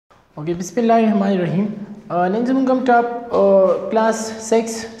Okay, Bismillahirrahmanirrahim. Nenzamungam top class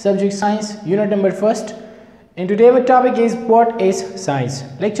 6 subject science unit number 1st. And today our topic is what is science.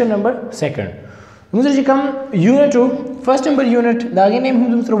 Lecture number 2nd. Muzra come unit 2 first number unit dage name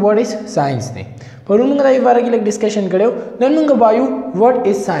hum what is science ne. Parunga da ibara ki like discussion kadeo then munga bayu what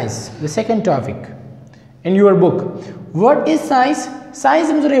is science the second topic in your book. What is science?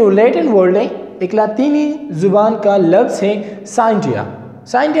 Science muzra Latin word है एक लातीनी जुबान का लफ्ज है scientia.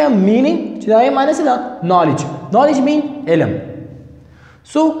 Scientia meaning माने से knowledge. Knowledge mean ilm.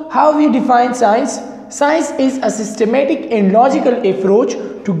 So how we define science? Science is a systematic and logical approach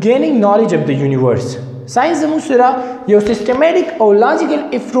to gaining knowledge of the universe. Science मुसरा ये systematic और logical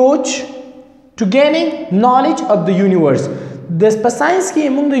approach to gaining knowledge of the universe. दस साइंस की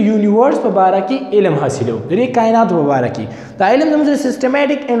among the universe पबारा की इल्म हासिल हो रे कायनात पबारा की द इल्म समझ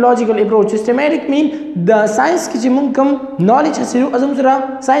systematic and logical approach. Systematic mean the science की जिमंग कम नॉलेज हासिल हो अजम जरा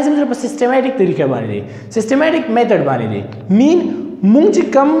साइंस समझ पर सिस्टमैटिक तरीका बाने दे सिस्टमैटिक मेथड बाने दे मीन मुंग जी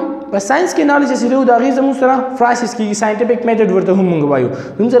कम पर साइंस के नॉलेज हासिल हो दागे समझ जरा फ्रासिस की साइंटिफिक मेथड वर्त हम मुंग बायो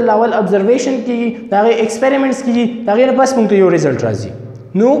समझ लेवल ऑब्जर्वेशन की दागे एक्सपेरिमेंट्स की दागे न बस मुंग तो यो रिजल्ट राजी.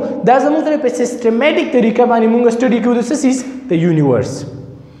 No, that's the most systematic तरीका बानी मुंगा study क्यों तो this is the universe.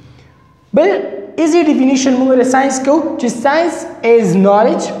 But easy definition मुंगा science क्यों जो science is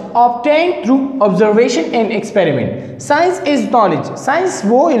knowledge obtained through observation and experiment. Science is knowledge. Science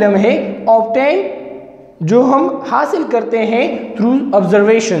वो इल्म है obtained जो हम हासिल करते हैं through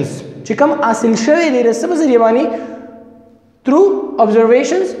observations. चिकम हासिल शवे दे रहे सब जरिए बानी through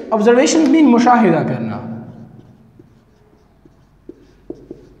observations. Observations mean मुशाहिदा करना.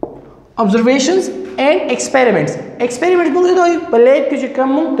 Observations and experiments. Experiments मुझे तो पलेट के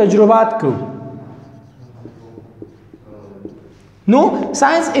चिकम तजुर्बात को. No,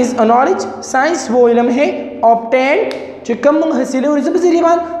 science is a knowledge. Science वो इल्म है obtained चिकम हासिल हो रही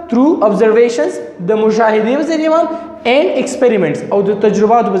है through observations, the मुशाहिदे वज़रियान and experiments और द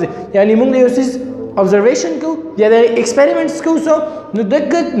तजुर्बात वज़ यानी मुझे उस observation को या द experiments को सो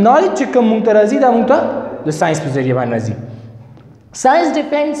नुदक्कत knowledge चिकम मुंतराज़ी दा मुंता द science वज़रियान राज़ी. Science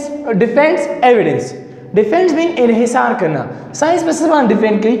defends evidence. Defense mean इन्हिसार करना. Science पर समान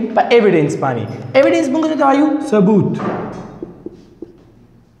defend करी पर evidence पानी. Evidence मुझे तो आयु सबूत.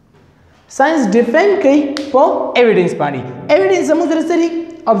 Science defend करी पर evidence पानी. Evidence समुद्र रसरी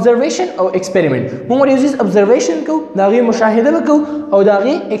observation और experiment. मुझे यूज़ observation को दागे मुशाहिदा को और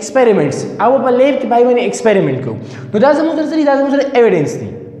दागे experiments. अब पर lab के भाई मैंने experiment को. तो दागे समुद्र रसरी दागे मुझे evidence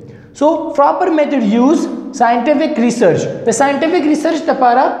नहीं. So proper method use scientific research. The scientific research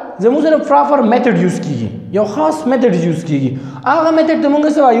तपारा जमुज़र proper method use कीगी या खास method use कीगी. आगा method तमुंगा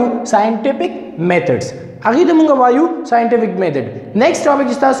सवायु scientific methods. आगे तमुंगा वायु scientific method. Next topic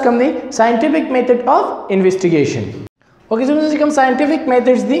जिस्तास कम दे scientific method of investigation. Okay, so मुझे कम scientific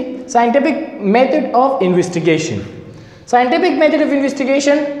methods the scientific method of investigation. Scientific method of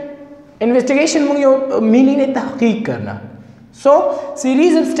investigation. Investigation मुझे meaning है तहक़ीक़ करना. So,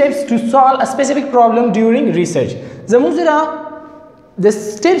 series of steps to solve a specific problem during research. ज़मुज़रा the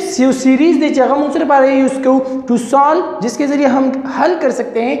steps यो series दे जगह मुझे पारे उसको to solve जिसके ज़रिए हम हल कर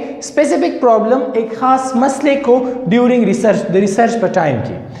सकते हैं specific problem एक खास मसले को during research the research पर time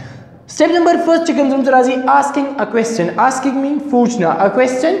की. Step number first चिकन ज़मुज़रा जी asking a question. Asking mean पूछना a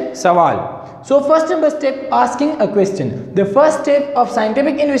question सवाल. So first number step asking a question. The first step of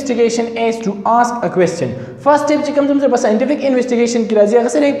scientific investigation is to ask a question. First step चिकम तुमसे scientific investigation की राज़ी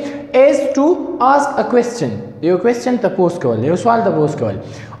अक्सर है is to ask a question. ये question तपोस कवल ये सवाल तपोस कवल.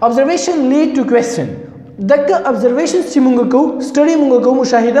 Observation lead to question. दक्का observations चिमुंगा को study मुंगा को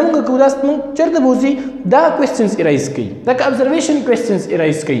मुशाहिदा मुंगा को दास्त मुंग चर्त बोझी दा questions arise की. दक्का observation questions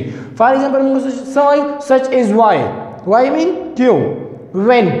arise की. For example मुंगा सवाल such as why. Why mean क्यों.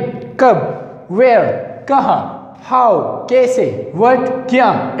 When कब. Where, कहाँ, how, कैसे, what, क्या,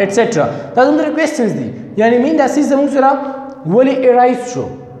 etc. ताज़म तेरे questions दी. यानी मीन दासी ज़मून सरा वली arise शो.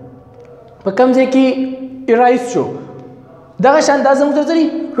 पर कम जे की arise शो. दागा शान ताज़म तेरे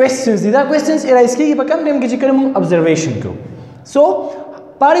questions दी. दा questions arise की पर कम टाइम की जिक्र मुं observation को. So,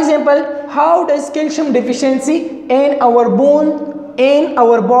 for example, how does calcium deficiency in our bone in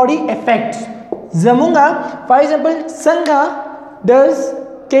our body affects? ज़मूंगा, for example, संगा does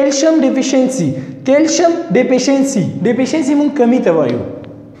calcium deficiency मुंग कमी तवायु.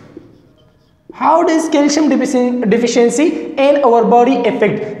 How does calcium deficiency in our body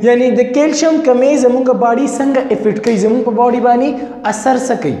affect? यानी the calcium कमी ज़मुंगा body संगा affect कई ज़मुंग पर body बानी असर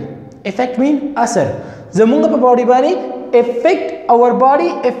सकई. Affect mean असर. ज़मुंगा पर body बानी affect our body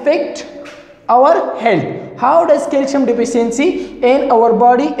affect our health. How does calcium deficiency in our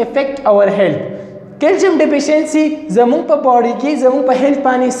body affect our health? کیلشیم ډیفیشنسي زموږ په باډي کې زموږ په هیلث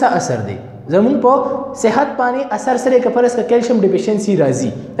باندې څه اثر دی زموږ په صحت باندې اثر سره کفرس کا کیلشیم ډیفیشنسي راځي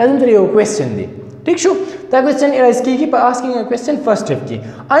دا زموږ یو کوېسچن دی ٹھیک شو دا کوېسچن ارایز کیږي په asking a question first step کې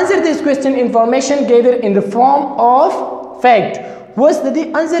answer this question information gathered in the form of fact was the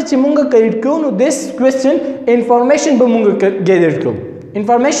answer چې مونږ کریټ کوو نو this question information به مونږ gather کوو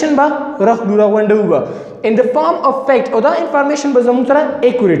information به راغونډو به in the form of fact او دا information به زموږ سره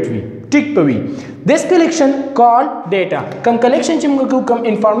accurate وي ټیک به وي this collection called data کم collection چې مونږ کوو کم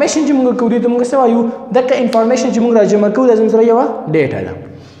information چې مونږ کوو دې ته مونږ څه وایو دغه information چې مونږ راجمع کوو دا زموږ سره یو data ده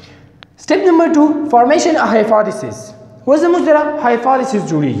step number 2 formation a hypothesis اوس زموږ سره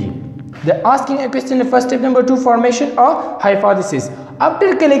hypothesis جوړیږي the asking a question the first step number 2 formation of hypothesis after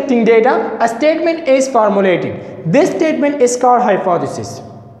collecting data a statement is formulated this statement is called hypothesis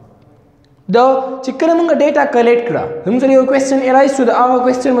the چې کله موږ ډیټا کلیکټ کړه موږ سره یو کوېسچن ارایز شو د هغه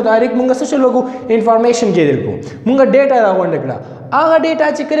کوېسچن مطابق موږ څه چل وکړو انفارمیشن ګیدر کړو موږ ډیټا راغونډ کړه هغه ډیټا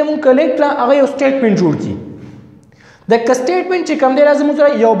چې کله موږ کلیکټ کړه هغه یو سټیټمنټ جوړ کړي دغه سټیټمنټ چې کوم دی زموږ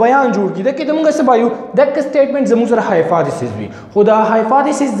سره یو بیان جوړ کړي دغه موږ څه وایو دغه سټیټمنټ زموږ سره هایپوتھیسس وي خو دا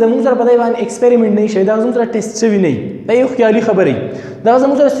هایپوتھیسس زموږ سره په دې باندې ایکسپریمنټ نه شي دا زموږ سره ټیسټ شوی نه دا یو خیالي خبره دا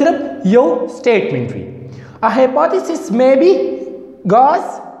زموږ سره صرف یو سټیټمنټ وي a hypothesis may be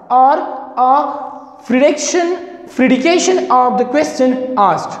guess or a predication of the question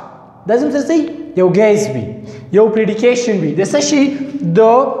asked دا زموږ سره یو guess وي یو predication وي د څه شي د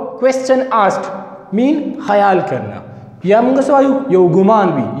question asked mean خیال کرنا یا موږ څه وایو یو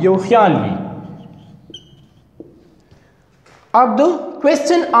ګمان وي یو خیال وي of the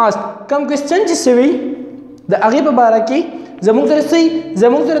question asked کوم question چې سوي د هغې په باره کې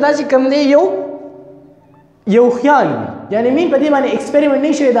زموږ سره دا چې کوم دی یو خیال وي یعنی مین په دې باندې ایکسپریمنټ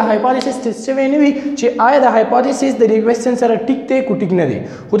نه شوی د هایپوتھیسس ټیسټ شوی نه وي چې آیا د هایپوتھیسس د دې کوېسچن سره ټیک دی کو ټیک نه دی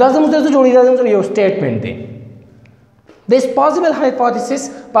خو دا زموږ سره جوړېږي دا زموږ سره یو سټیټمنټ دی this possible hypothesis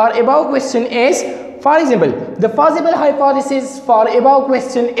for above question is for example the possible hypothesis for above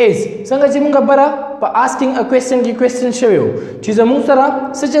question is څنګه چې موږ خبره په asking a question کې question شوی و چې زموږ سره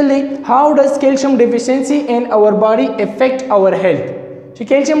څه چلی how does calcium deficiency in our body affect our health چې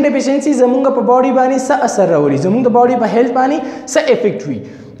calcium deficiency زموږ په باډي باندې څه اثر راوړي زموږ د باډي په health باندې څه افیکټ وي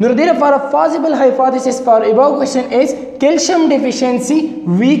نو د دې لپاره possible hypothesis for above question is calcium deficiency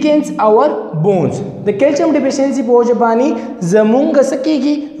weakens our bones the calcium deficiency په وجه باندې زموږ څه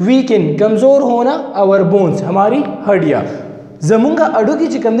کېږي weaken کمزور ہونا our bones हमारी हड्डियाँ زموږ اډوکې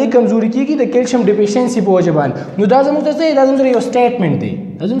چې کوم دی کمزوري کېږي د calcium deficiency په وجه باندې نو دا زموږ څه دا زموږ یو سټیټمنټ دی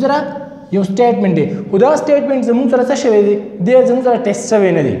دا زموږ سره یو سټیټمنټ دی خو دا سټیټمنټ زموږ سره څه شوی دی دی زموږ سره ټیسټ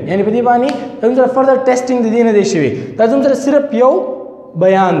شوی نه دی یعنی په دې باندې زموږ سره فردر ټیسټینګ د دې نه دی شوی دا زموږ سره صرف یو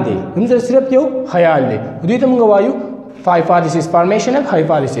بیان دی زموږ سره صرف یو خیال دی دوی ته موږ وایو hypothesis formation of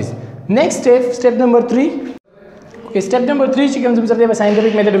hypothesis next step number 3 okay step number 3 چې کوم زموږ سره د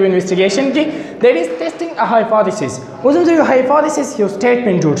scientific method of investigation کې that is testing a hypothesis اوس زموږ یو hypothesis یو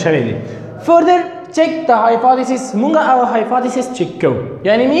statement جوړ شوی دی further check the hypothesis موږ هغه hypothesis check کوو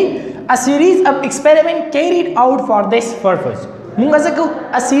یعنی mean a series of experiment carried out for this purpose موږ ځکه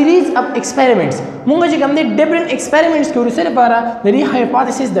a series of experiments موږ چې کوم دي different experiments کوو سره لپاره د دې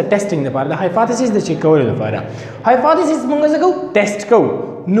hypothesis د testing لپاره د hypothesis د check کولو لپاره hypothesis موږ ځکه test کوو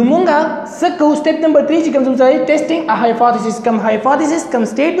نو موږ څه کوو step number 3 چې کوم څه testing a hypothesis کوم hypothesis کوم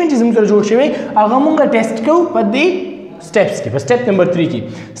statement چې موږ جوړ شوی هغه موږ test کوو په دې steps کې په step number 3 کې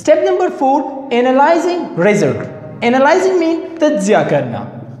step number 4 analyzing result analyzing mean تجزیه کرنا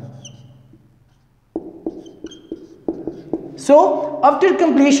So after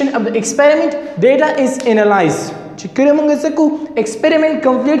completion of the experiment data is analyzed چې کله موږ څه کو experiment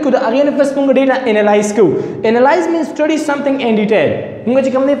complete کو د هغې نه پس موږ data analyze کو analyze means study something in detail موږ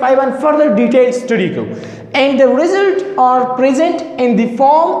چې کوم دی پای باندې further detailed study کو and the result are present in the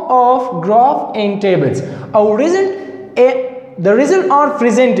form of graph and tables our the result are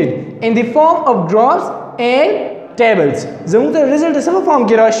presented in the form of graphs and tables زموږ ته result څه په فارم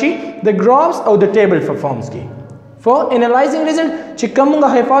کې راشي the graphs او the table په فارمز کې for analyzing result چې کوم موږ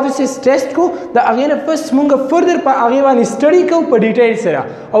hypothesis test کو د هغې نه پس موږ further په هغې باندې study کوو په ډیټیل سره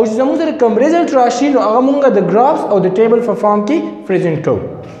او چې زموږ سره کوم result راشي نو هغه موږ د graphs او د table په فارم کې present کوو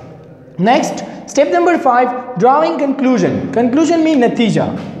next step number 5 drawing conclusion mean نتیجه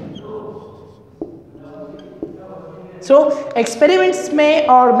so experiments may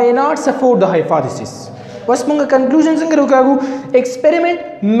or may not support the hypothesis بس موږ conclusion څنګه وکړو experiment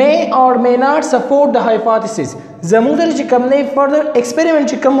may or may not support the hypothesis زموږ سره چې کوم نه further experiment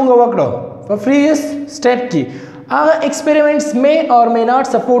چې کوم موږ وکړو په previous step کې هغه experiments may or may not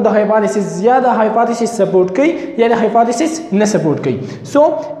support the hypothesis یا د hypothesis support کوي یا د hypothesis نه support کوي. So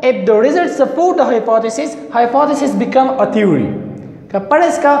if the results support the hypothesis become a theory. که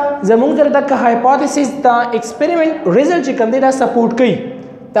پړس کا زموږ سره د hypothesis دا experiment result چې کوم دی دا support کوي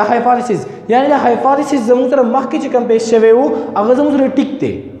دا hypothesis یعنی دا hypothesis زموږ سره مخکې چې کوم پیش شوی وو هغه زموږ سره ټیک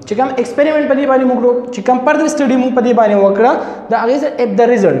دی چې کوم experiment په دې باندې موږ چې کوم further study موږ په دې باندې وکړه دا هغه سره if the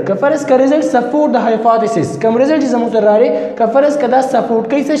result که فرض کا result support the hypothesis کوم result چې زموږ سره راړي که فرض کا دا support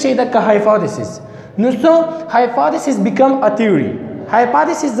کوي څه شي دا hypothesis نو so hypothesis become a theory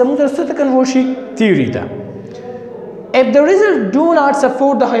hypothesis زموږ سره څه convert شي theory ته. If the result do not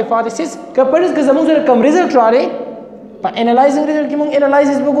support the hypothesis که فرض کا زموږ سره کوم result راړي په انالایزینګ ریزلټ کې موږ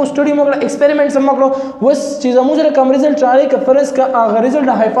انالایسس وکړو سټډي موږ ایکسپریمنټس هم وکړو وس چې زموږ سره کوم ریزلټ راغی که فرض کا هغه ریزلټ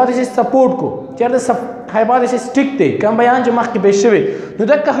د هایپوتھیسس سپورټ کو چیرته هایپوتھیسس ټیک دی کوم بیان چې مخکې پیش شوی نو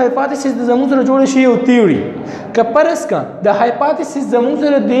دغه هایپوتھیسس د زموږ سره جوړ شي یو تھیوري که فرض کا د هایپوتھیسس زموږ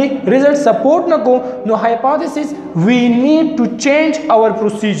سره دی ریزلټ سپورټ نه کو نو هایپوتھیسس وی نیډ ټو چینج اور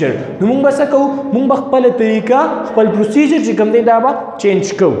پروسیجر نو موږ به څه کوو موږ به خپل طریقه خپل پروسیجر چې کوم دی دا به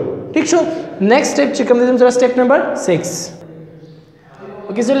چینج کوو. ٹھیک شو نیکسٹ स्टेप چې کوم دی زموږ स्टेप نمبر 6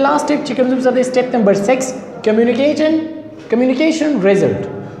 اوکې سو لاست स्टेप چې کوم زموږ دی स्टेप نمبر 6 کمیونیکیشن ریزلټ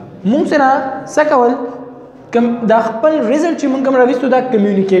موږ سره څه کول کوم د خپل ریزلټ چې موږ کوم راوستو دا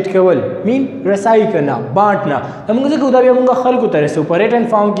کمیونیکیټ کول مین رسایي کرنا بانټنا موږ څه کوو دا بیا موږ خلکو ته رسو په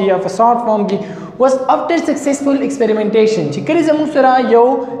ریټن فارم کې یا په شارټ فارم کې was after successful experimentation چې کله زموږ سره یو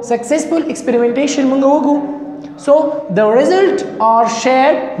successful experimentation موږ وکړو so the result are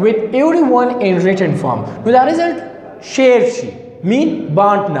shared with everyone in written form نو دا result share شي mean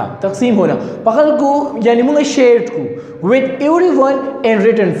بانټنا تقسیم ہونا په خلکو یعنی موږ شیر کو with everyone in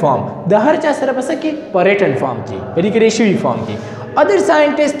written form د هر چا سره پس کې په written form کې په دې کې شوی form کې other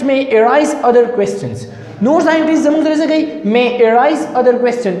scientists may arise other questions نور scientists زموږ سره څه کوي may arise other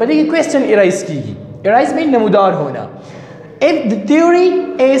question په دې کې question arise کیږي arise mean نمودار ہونا if the theory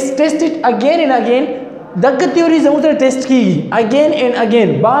is tested again and again دغه تھیوري زموږ سره ټیسټ کیږي اگین اینڈ اگین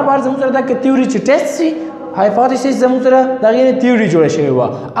بار بار زموږ سره دغه تھیوري چې ټیسټ شي هایپوتھیسس زموږ سره دغه تھیوري جوړه شوی و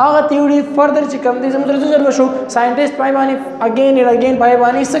هغه تھیوري فردر چې کوم دي زموږ سره څه شو ساينټیسټ پای باندې اگین اینڈ اگین پای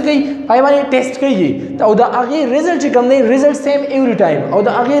باندې څه کوي پای باندې ټیسټ کوي او دا هغه ریزلټ چې کوم دی ریزلټ سیم ایوری ټایم او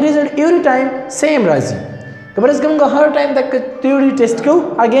دا هغه ریزلټ ایوری ټایم سیم راځي کبرز کوم هر ټایم د تھیوري ټیسټ کو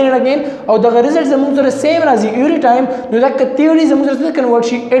اگین اینڈ اگین او دا ریزلټ زموږ سره سیم راځي ایوری ټایم نو دا تھیوري زموږ سره کنورټ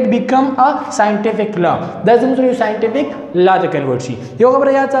شي اټ بیکم ا ساينټیفیک لا دا زموږ سره ساينټیفیک لا ته کنورټ شي یو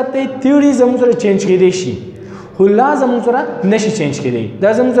خبره یاد ساتئ تھیوري زموږ سره چینج کیدی شي خو لا زموږ سره نشي چینج کیدی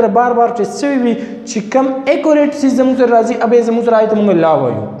دا زموږ سره بار بار ټیسټ شوی وي چې کم اکوریټ سي زموږ سره راځي ابه زموږ سره آیته موږ لا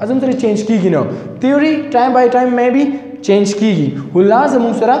وایو زموږ سره چینج کیږي نو تھیوري ټایم بای ټایم مې بي چینج کیږي خو لا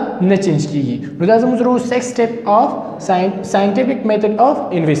زموږ سره نه چینج کیږي نو دا زموږ سره 6 step of scientific method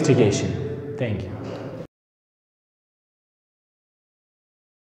of investigation. Thank you.